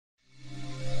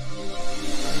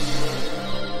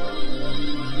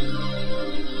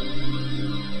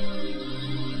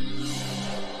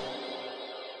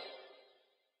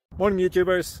Morning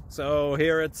YouTubers. So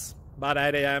here it's about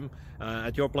 8 a.m.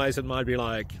 At your place it might be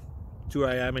like 2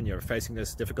 a.m. and you're facing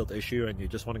this difficult issue and you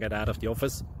just want to get out of the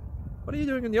office. What are you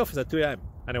doing in the office at 2 a.m.?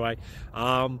 Anyway,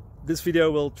 this video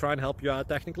will try and help you out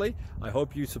technically. I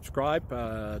hope you subscribe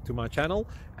to my channel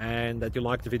and that you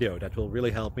like the video. That will really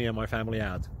help me and my family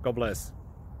out. God bless.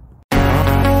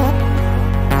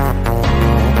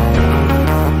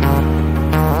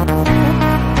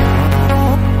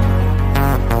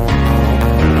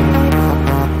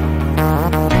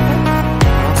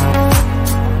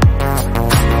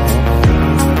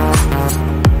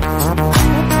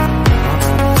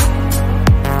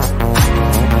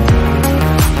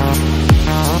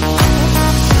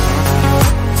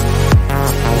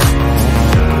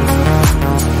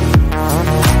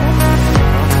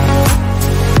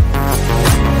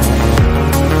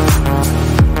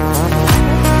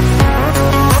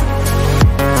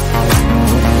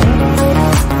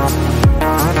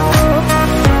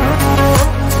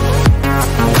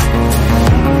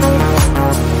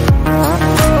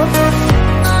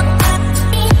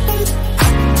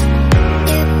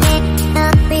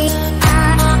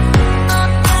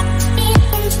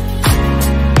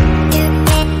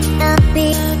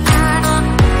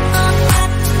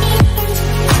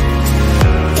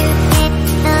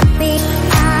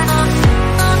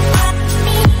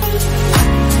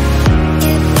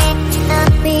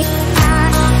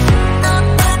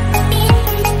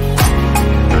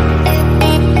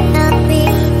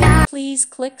 Please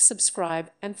click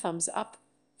subscribe and thumbs up.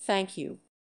 Thank you.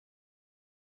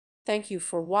 Thank you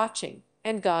for watching,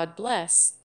 and God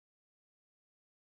bless.